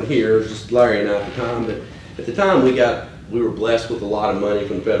guys weren't here, just Larry and I at the time, but at the time we were blessed with a lot of money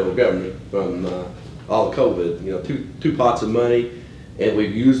from the federal government, from all the COVID, you know, two pots of money, and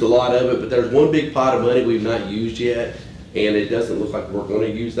we've used a lot of it, but there's one big pot of money we've not used yet, and it doesn't look like we're gonna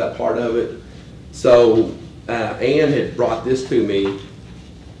use that part of it. So Ann had brought this to me.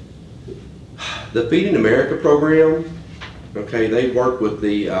 The Feeding America program, okay, they work with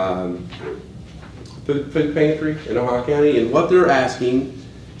the food pantry in Ohio County, and what they're asking,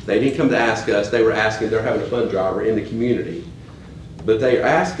 they didn't come to ask us, they were asking, they're having a fund driver in the community, but they are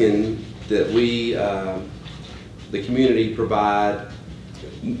asking that we, the community, provide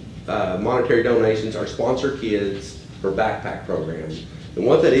monetary donations or sponsor kids for backpack programs. And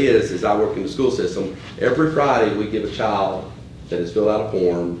what that is I work in the school system. Every Friday we give a child that has filled out a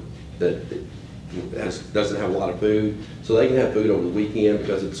form that doesn't have a lot of food, so they can have food over the weekend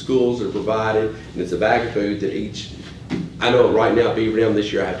because the schools are provided, and it's a bag of food that each, I know right now Beaver Dam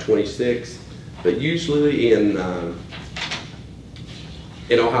this year I have 26, but usually in Ohio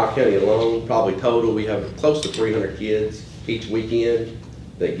County alone, probably total, we have close to 300 kids each weekend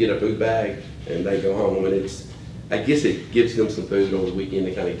that get a food bag and they go home, and I guess it gives them some food over the weekend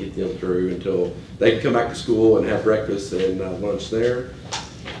to kind of get them through until they can come back to school and have breakfast and lunch there.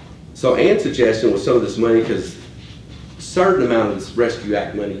 So Ann's suggestion was some of this money, because a certain amount of this Rescue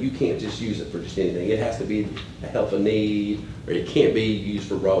Act money, you can't just use it for just anything. It has to be a help in need, or it can't be used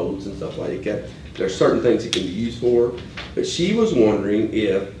for roads and stuff like that. There's certain things it can be used for. But she was wondering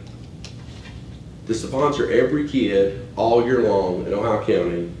if to sponsor every kid all year long in Ohio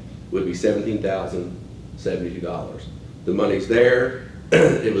County would be $17,072. The money's there.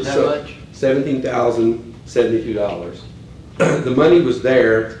 It was How much? $17,072. The money was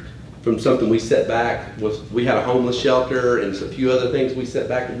there from something we set back. We had a homeless shelter and a few other things we set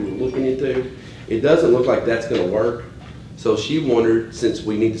back that we were looking into. It doesn't look like that's going to work. So she wondered, since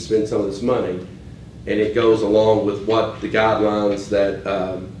we need to spend some of this money, and it goes along with what the guidelines that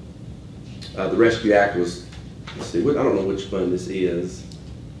the Rescue Act was, let's see, I don't know which fund this is.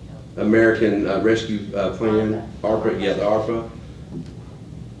 American Rescue Plan, ARPA, yeah, the ARPA.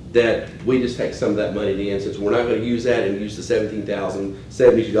 That we just take some of that money in, since we're not going to use that, and use the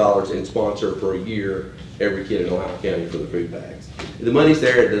 $17,072 and sponsor for a year every kid in Ohio County for the food bags. The money's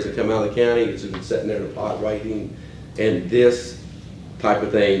there, it doesn't come out of the county, it's been sitting there in a pot waiting, and this type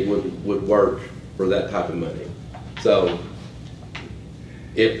of thing would work for that type of money. So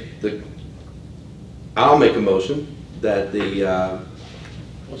I'll make a motion that the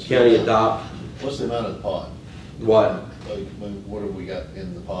county adopt. What's the amount of the pot? What? Like, what have we got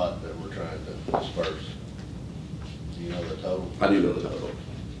in the pot that we're trying to disperse? Do you know the total? I do know the total.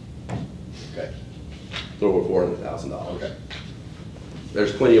 Okay. It's over $400,000. Okay.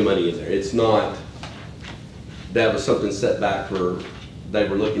 There's plenty of money in there. It's not, that was something set back for, they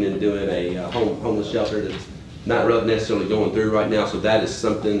were looking into doing a homeless shelter that's not really necessarily going through right now, so that is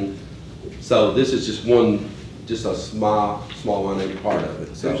something, so this is just one, just a small minute part of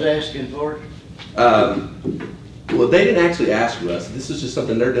it, so. Who's asking for it? Well, they didn't actually ask for us. This is just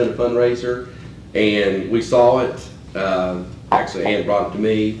something they're doing a fundraiser, and we saw it. Actually, Ann brought it to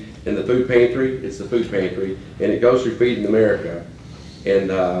me in the food pantry. It's the food pantry, and it goes through Feeding America. And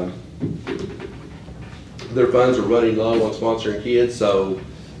their funds are running low on sponsoring kids, so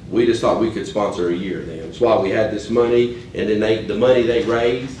we just thought we could sponsor a year then. That's why we had this money, and then the money they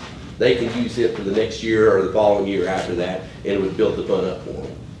raise, they can use it for the next year or the following year after that, and it would build the fund up for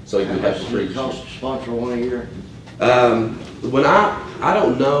them. So you How would much have does to it cost to sponsor one a year? When I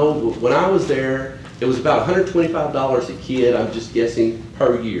don't know, when I was there, it was about $125 a kid, I'm just guessing,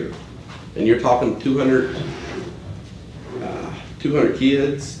 per year. And you're talking 200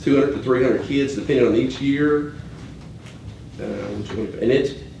 kids, 200 to 300 kids, depending on each year. And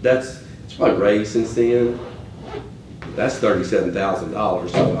it's probably raised since then. That's $37,000,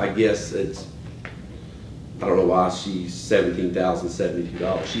 so I guess it's, I don't know why she's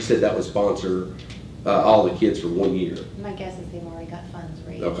 $17,072. She said that would sponsor all the kids for 1 year. My guess is they've already got funds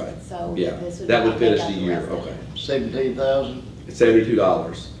raised. Okay. So Yeah, this would. that would not finish make the up year, rest of it. okay. 17,000? It's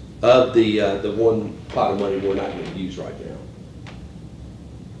 $72 of the one pot of money we're not going to use right now.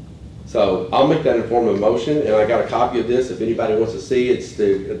 So I'll make that in form of a motion, and I got a copy of this if anybody wants to see. It's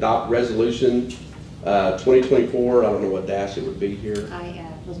to adopt resolution 2024, I don't know what dash it would be here. I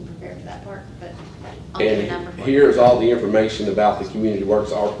wasn't prepared for that part, but I'll get a number And for you. here's all the information about the Community Works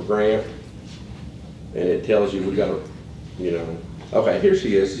ARPA grant. And it tells you we got to, okay, here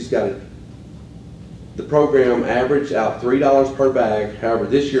she is. She's got the program averaged out $3 per bag. However,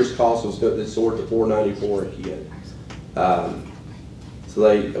 this year's cost was going to soar to $4.94 a kid.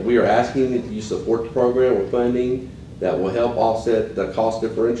 So we are asking that you support the program with funding that will help offset the cost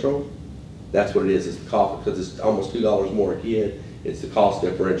differential. That's what it is. It's the cost, because it's almost $2 more a kid. It's the cost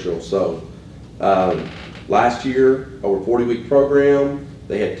differential. So last year, over 40-week program,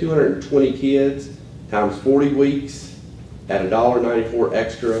 they had 220 kids times 40 weeks at $1.94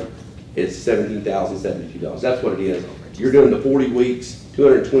 extra. It's $17,072. That's what it is. You're doing the 40 weeks,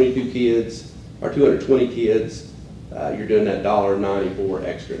 222 kids, or 220 kids. You're doing that $1.94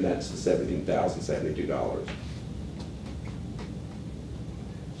 extra, and that's the $17,072.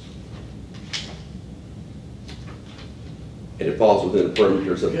 And it falls within the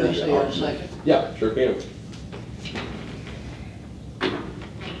parameters of Can I see that a second? Yeah, sure can.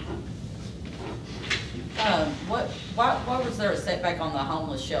 Why was there a setback on the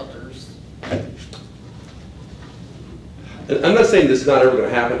homeless shelters? And I'm not saying this is not ever gonna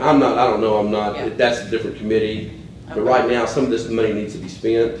happen. I don't know, Yeah. that's a different committee. But Okay. right now, some of this money needs to be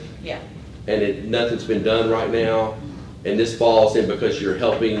spent, Yeah, and nothing's been done right now. And this falls in because you're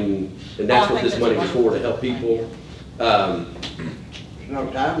helping, and that's Oh, I what think this money that's was for, to wonderful. help people. There's no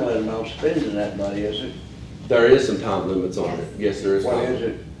time limit on spending that money, is it? There is some time limits on it. Yes, there is. What time is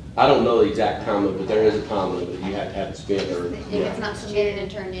limit. it? I don't know the exact time limit, but there is a time limit. You have to have it spent or. If it's not submitted and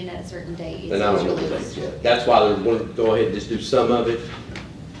turned in at a certain date, it's And I don't know really the dates yet. That's why they want to go ahead and just do some of it.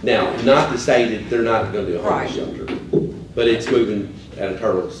 Now, not to say that they're not going to do a homeless Right. shelter, but it's moving at a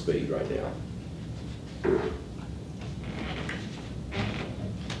turtle speed right now.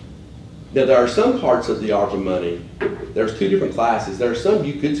 Now, there are some parts of the ARPA money, there's two different classes. There are some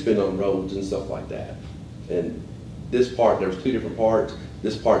you could spend on roads and stuff like that. And this part, there was two different parts.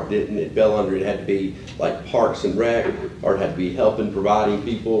 This part didn't, it fell under, it had to be like Parks and Rec, or it had to be helping, providing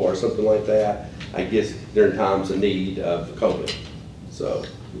people, or something like that. I guess during times of need of COVID. So,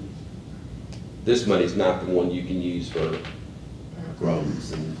 this money's not the one you can use for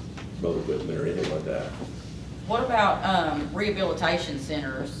roads and road equipment or anything like that. what about, rehabilitation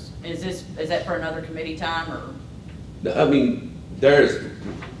centers? Is that for another committee time, or? I mean,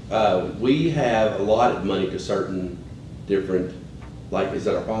 we have allotted money to certain different, like, is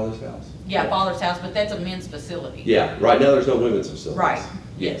that our father's house? Yeah, Father's House, but that's a men's facility. Yeah, right now there's no women's facilities. Right,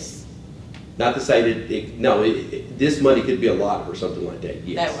 Yes. Not to say that, this money could be allotted for something like that,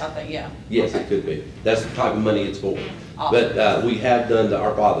 yes. That, I think, yeah. Yes, it could be. That's the type of money it's for. Awesome. But we have done to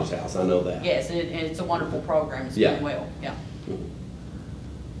our father's house, I know that. Yes, and it's a wonderful program, it's Yeah. doing well, yeah. Did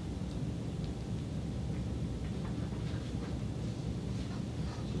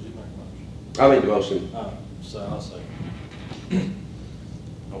you make a motion? I made the motion. So I'll say.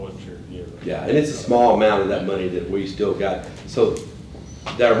 I wasn't sure if you ever. Yeah, and it's a small amount of that money that we still got. So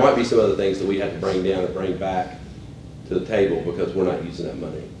there might be some other things that we have to bring down and bring back to the table because we're not using that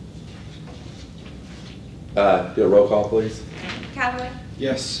money. Do a roll call, please. Callaway,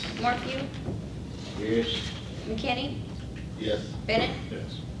 Yes. Morphew, Yes. McKinney, Yes. Bennett, Yes.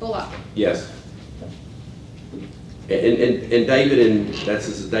 Bullock. Yes. And David, and this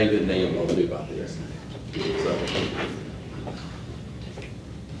is David and Naomi all knew about this. So,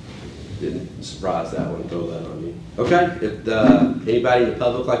 didn't surprise that one, throw that on you. Okay, if anybody in the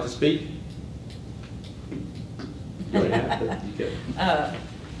public like to speak? You already have to, you can.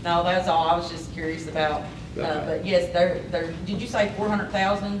 No, that's all, I was just curious about, Okay. but yes, did you say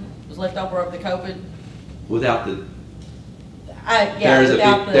 400,000 was left over of the COVID? Without the, Yeah,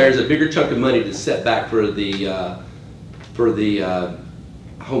 without the. there's a bigger chunk of money that's set back for the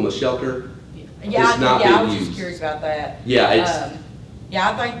homeless shelter. Yeah, It's not I being was just used. curious about that. Yeah, it's, Yeah,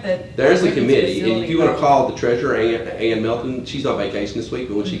 I think that. there's a we can committee, and facilitate if you want to both. call the treasurer, Ann Melton, she's on vacation this week,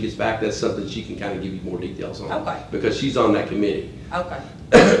 but when she gets back, that's something she can kind of give you more details on. Okay. Because she's on that committee. Okay,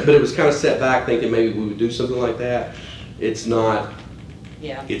 But it was kind of set back, thinking maybe we would do something like that. It's not,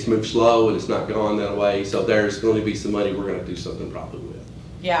 yeah, it's moved slow, and it's not gone that way, so there's going to be some money we're going to do something probably with.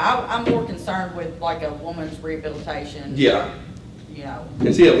 yeah, I'm more concerned with like a woman's rehabilitation. Yeah. You know,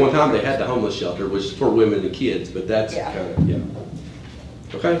 And see, at one time, they had the homeless shelter, which is for women and kids, but that's Yeah. kind of, yeah.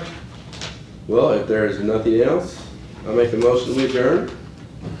 Okay. Well, if there is nothing else, I'll make a motion to adjourn.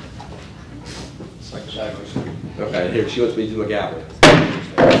 Okay, here, she wants me to do my gavel.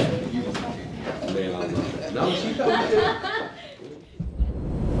 Man, I love it. No, she told me to.